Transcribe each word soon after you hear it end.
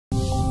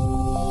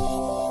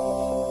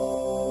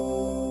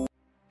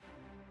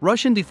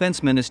Russian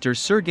Defense Minister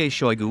Sergei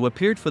Shoigu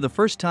appeared for the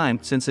first time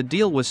since a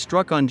deal was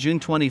struck on June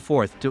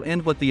 24 to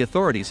end what the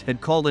authorities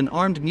had called an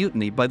armed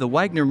mutiny by the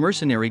Wagner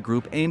mercenary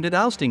group aimed at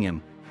ousting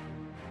him.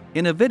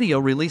 In a video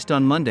released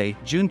on Monday,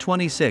 June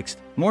 26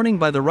 morning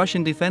by the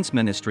Russian Defense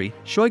Ministry,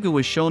 Shoigu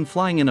was shown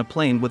flying in a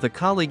plane with a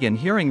colleague and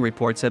hearing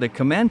reports at a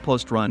command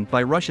post run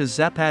by Russia's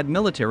Zapad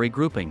military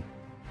grouping.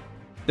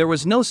 There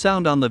was no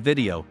sound on the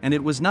video, and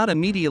it was not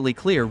immediately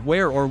clear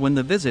where or when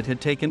the visit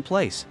had taken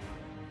place.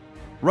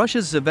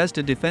 Russia's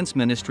Zvezda Defense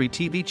Ministry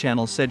TV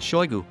channel said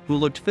Shoigu, who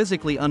looked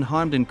physically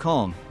unharmed and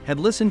calm, had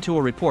listened to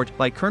a report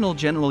by Colonel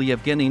General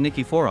Yevgeny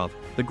Nikiforov,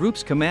 the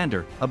group's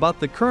commander, about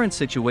the current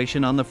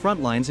situation on the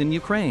front lines in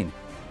Ukraine.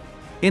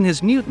 In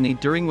his mutiny,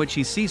 during which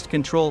he seized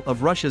control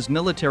of Russia's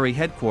military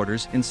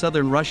headquarters in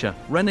southern Russia,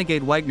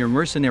 renegade Wagner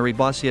mercenary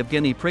boss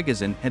Yevgeny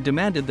Prigozhin had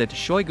demanded that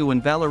Shoigu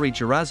and Valery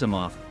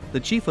Gerasimov, the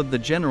chief of the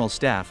general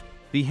staff,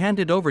 be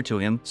handed over to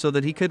him so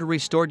that he could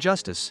restore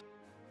justice.